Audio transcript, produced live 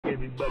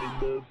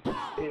Everybody loves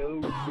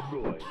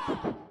Elroy.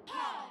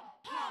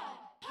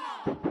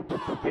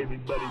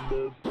 Everybody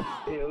loves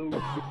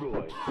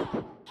Elroy.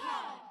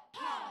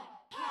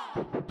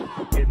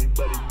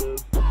 Everybody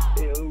loves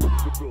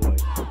Elroy.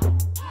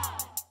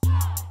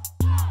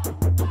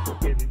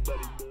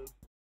 Everybody loves.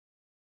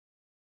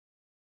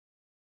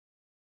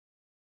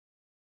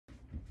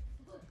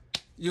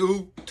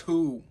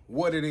 YouTube,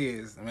 what it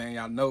is, man.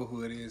 Y'all know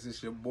who it is.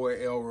 It's your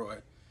boy Elroy.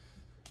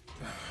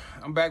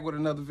 I'm back with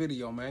another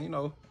video, man. You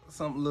know,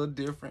 something a little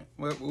different.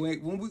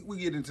 When we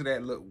get into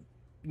that, look,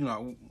 you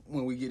know,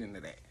 when we get into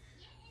that.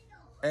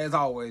 As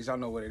always, y'all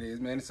know what it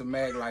is, man. It's a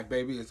mag life,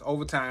 baby. It's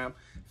overtime,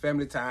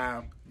 family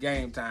time,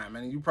 game time.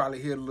 And you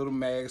probably hear the little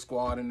mag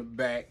squad in the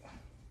back.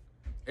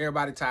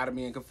 Everybody tired of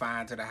being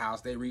confined to the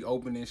house. They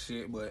reopening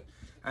shit, but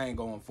I ain't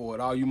going for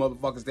it. All you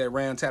motherfuckers that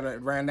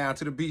ran down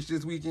to the beach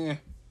this weekend,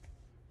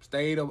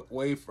 stayed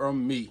away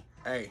from me.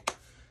 Hey,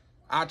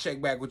 I'll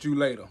check back with you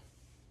later.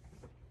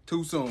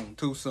 Too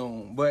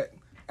soon. But,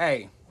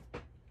 hey,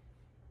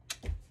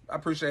 I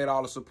appreciate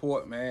all the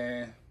support,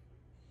 man.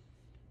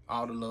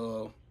 All the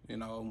love. You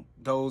know,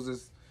 those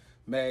is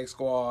Mag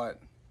Squad.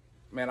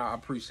 Man, I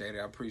appreciate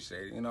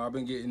it. You know, I've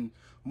been getting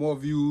more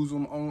views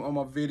on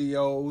my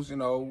videos, you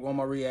know, on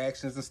my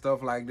reactions and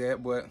stuff like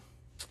that. But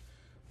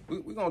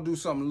we're going to do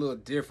something a little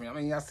different.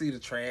 I mean, I see the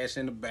trash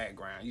in the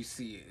background. You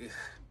see it.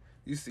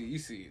 You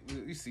see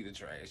the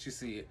trash. You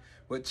see it.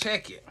 But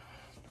check it.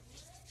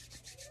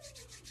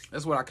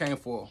 That's what I came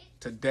for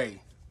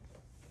today.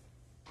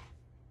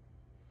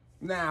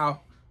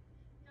 Now,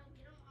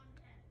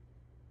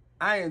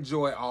 I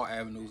enjoy all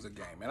avenues of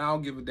game, and I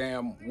don't give a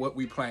damn what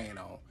we playing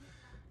on.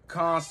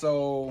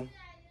 Console,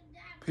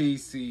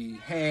 PC,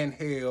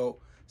 handheld,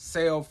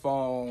 cell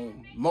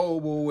phone,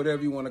 mobile,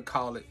 whatever you want to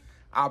call it.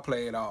 I'll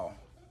play it all.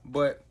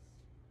 But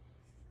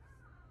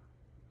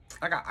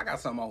I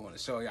got something I want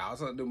to show y'all.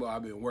 Something that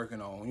I've been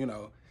working on, you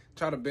know.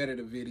 Try to better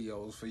the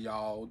videos for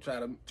y'all. Try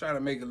to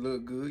make it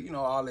look good, you know,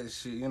 all that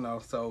shit, you know.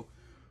 So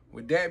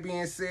with that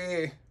being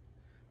said,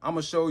 I'm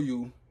gonna show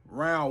you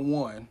round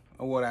 1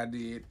 of what I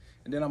did,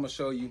 and then I'm gonna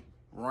show you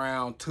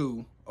round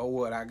 2 of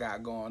what I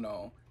got going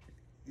on.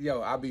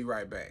 Yo, I'll be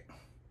right back.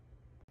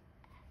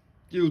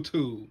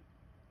 YouTube,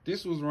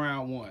 this was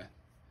round 1.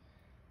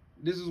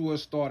 This is what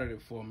started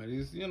it for me.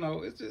 This, you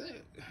know, it's just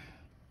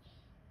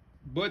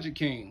Budget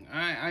King.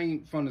 I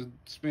ain't finna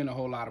spend a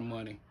whole lot of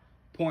money.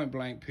 Point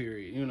blank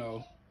period, you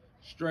know.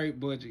 Straight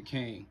Budget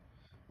King.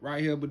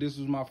 Right here, but this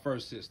was my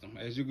first system.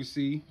 As you can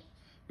see,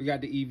 we got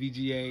the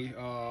EVGA,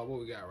 what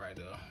we got right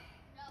there?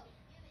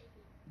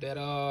 That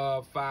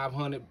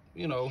 500,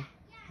 you know,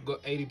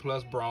 80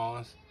 plus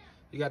bronze.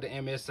 You got the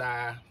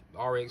MSI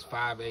RX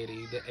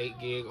 580, the 8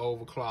 gig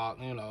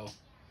overclock, you know.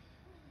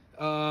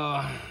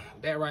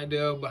 That right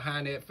there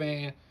behind that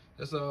fan,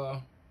 that's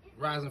a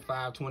Ryzen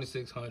 5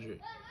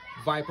 2600.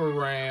 Viper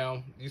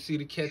RAM. You see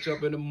the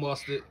ketchup and the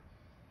mustard.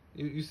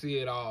 You see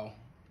it all.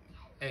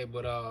 Hey,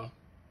 but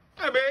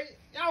hey, babe,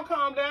 y'all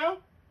calm down.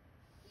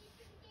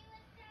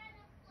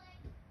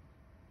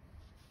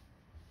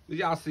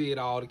 Y'all see it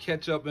all. The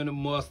ketchup and the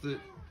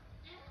mustard,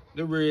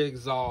 the rear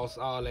exhaust,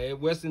 all that.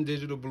 Western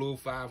Digital Blue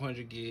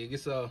 500 gig.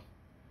 It's the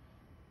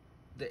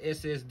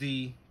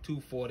SSD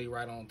 240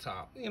 right on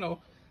top. You know,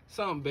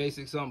 something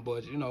basic, something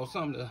budget. You know,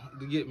 something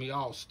to get me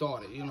all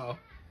started. You know,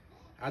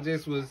 I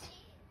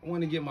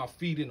wanted to get my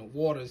feet in the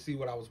water to see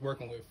what I was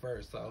working with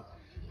first. So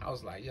I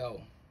was like,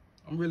 yo,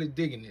 I'm really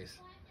digging this.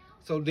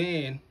 So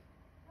then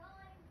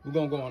we're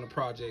gonna go on to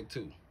project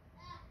 2.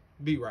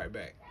 Be right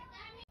back.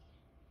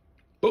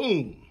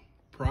 Boom.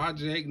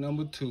 Project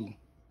number 2.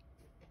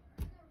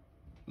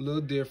 A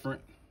little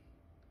different.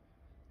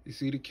 You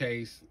see the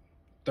case,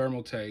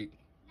 thermal tape.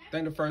 I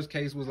think the first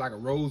case was like a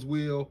rose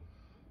wheel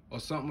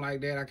or something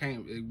like that. I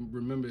can't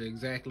remember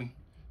exactly.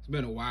 It's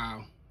been a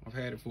while. I've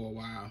had it for a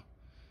while.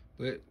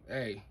 But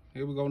hey,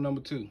 here we go, number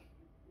 2.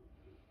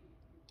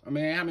 I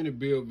mean, how many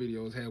build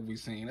videos have we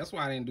seen? That's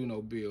why I didn't do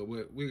no build.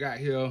 But we got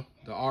here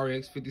the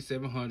RX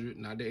 5700,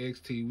 not the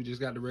XT. We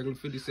just got the regular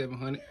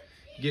 5700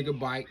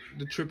 gigabyte,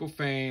 the triple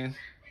fans,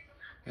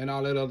 and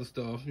all that other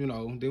stuff, you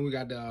know. Then we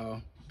got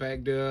the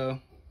back there,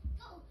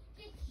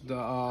 that's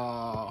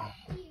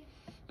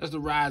the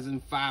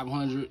Ryzen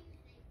 500,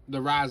 the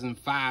Ryzen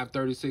 5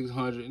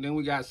 3600. And then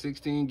we got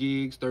 16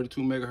 gigs,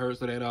 32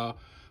 megahertz of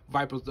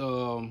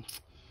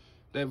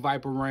that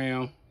Viper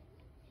RAM.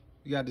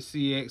 You got the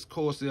CX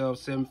Corsair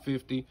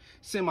 750,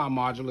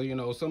 semi-modular, you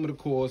know. Some of the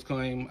cores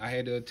I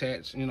had to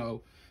attach, you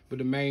know, but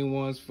the main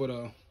ones for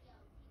the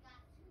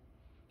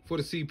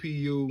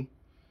CPU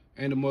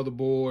and the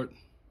motherboard,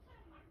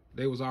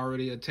 they was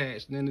already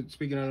attached. And then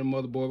speaking of the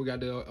motherboard, we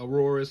got the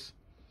Aurora's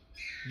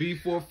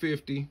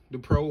B450, the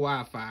Pro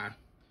Wi-Fi.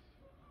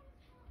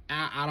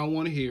 I don't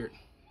want to hear it.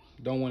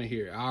 Don't want to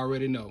hear it. I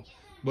already know.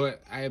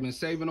 But I have been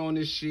saving on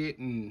this shit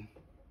and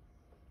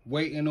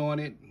waiting on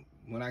it.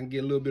 When I can get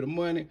a little bit of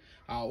money,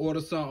 I'll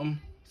order something.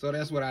 So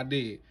that's what I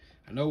did.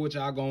 I know what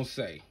y'all gonna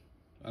say.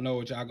 But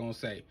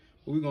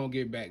we're gonna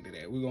get back to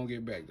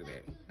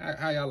that.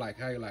 How y'all like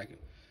it? How you like it?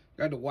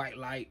 Got the white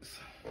lights.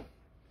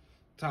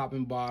 top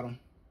and bottom.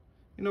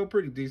 You know,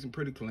 pretty decent,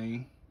 pretty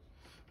clean.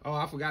 Oh,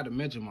 I forgot to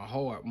mention my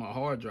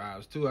hard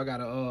drives too. I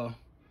got a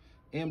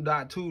Amd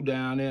R5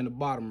 down there in the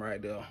bottom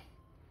right there.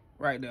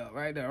 Right there.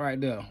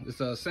 It's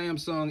a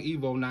Samsung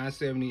Evo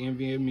 970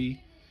 NVMe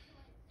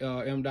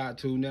Amd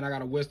R5. And then I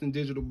got a Western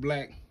Digital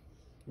Black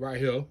right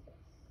here.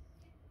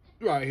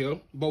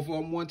 Both of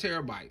them 1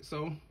 terabyte.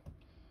 So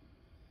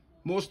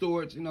more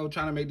storage, you know,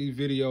 trying to make these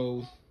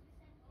videos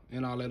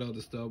and all that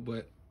other stuff.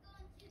 But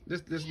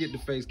let's get the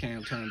face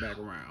cam turned back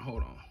around.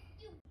 Hold on.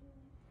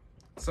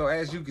 So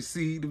as you can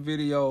see, the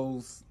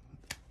videos,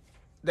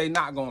 they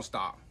not gonna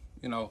stop.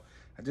 You know,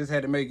 I just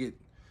had to make it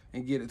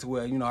and get it to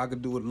where, you know, I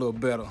could do it a little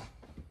better.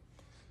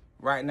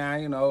 Right now,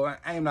 you know,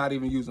 I'm not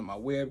even using my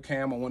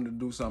webcam. I wanted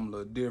to do something a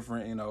little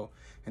different, you know,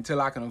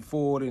 until I can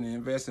afford it and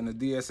invest in a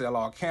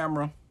DSLR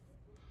camera.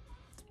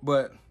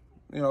 But,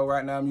 you know,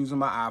 right now I'm using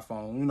my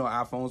iPhone. You know,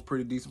 iPhone's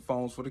pretty decent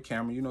phones for the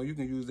camera. You know, you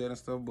can use that and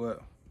stuff,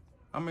 but,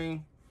 I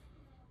mean,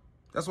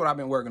 that's what I've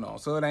been working on,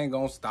 so it ain't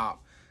gonna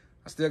stop.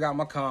 I still got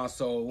my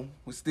console.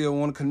 We still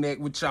want to connect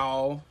with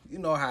y'all. You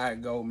know how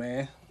it go,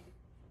 man.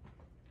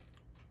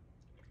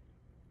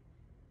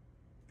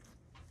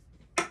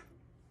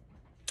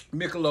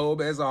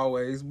 Michelob as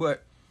always,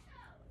 but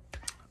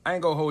I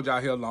ain't gonna hold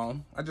y'all here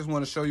long. I just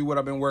want to show you what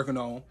I've been working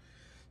on.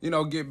 You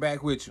know, get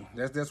back with you.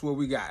 That's what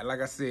we got.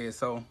 Like I said,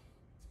 so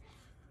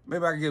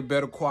maybe I can get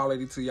better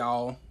quality to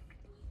y'all,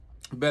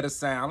 better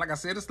sound. Like I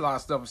said, there's a lot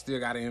of stuff I still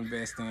got to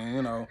invest in.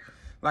 You know,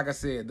 like I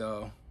said,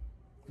 the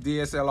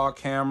DSLR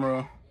camera,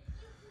 an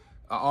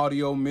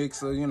audio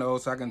mixer, you know,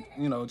 so I can,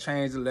 you know,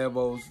 change the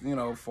levels, you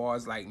know, as far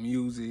as like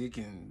music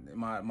and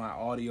my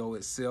audio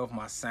itself,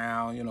 my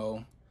sound, you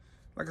know.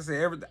 Like I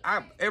said,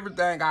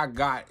 everything I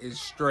got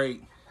is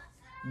straight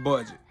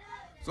budget.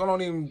 So I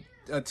don't even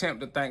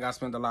attempt to think I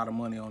spent a lot of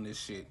money on this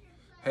shit.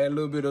 Had a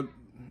little bit of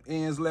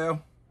ends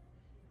left,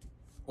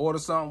 order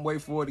something,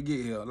 wait for it to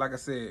get here. Like I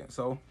said,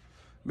 so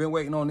been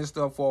waiting on this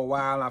stuff for a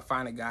while, and I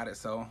finally got it.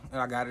 So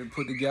I got it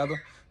put together,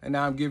 and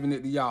now I'm giving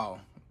it to y'all.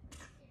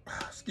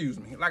 Excuse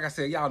me. Like I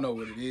said, y'all know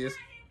what it is.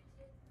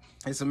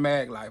 It's a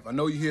mag life. I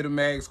know you hear the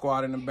mag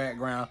squad in the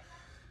background.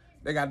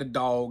 They got the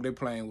dog. They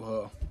playing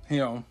with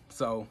him.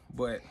 So,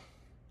 but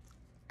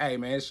hey,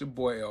 man, it's your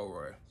boy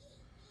Elroy.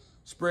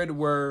 Spread the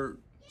word.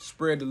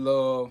 Spread the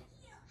love.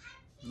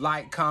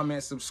 Like,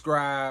 comment,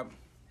 subscribe.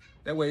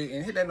 That way,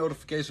 and hit that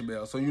notification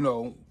bell so you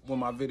know when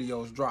my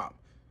videos drop.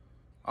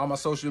 All my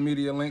social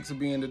media links will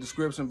be in the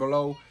description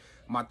below.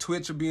 My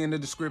Twitch will be in the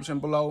description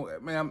below.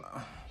 Man,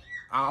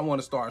 I want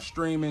to start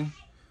streaming.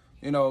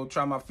 You know,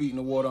 try my feet in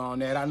the water on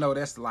that. I know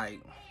that's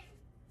like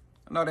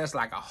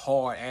a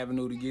hard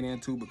avenue to get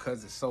into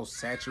because it's so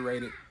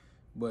saturated,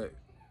 but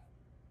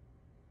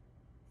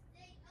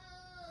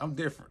I'm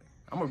different.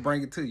 I'm gonna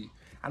bring it to you.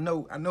 I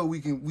know we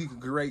can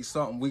create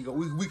something. We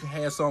can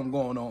have something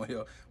going on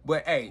here.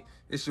 But hey,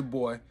 it's your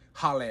boy.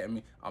 Holla at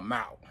me. I'm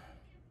out.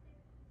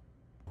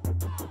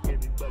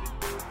 Anybody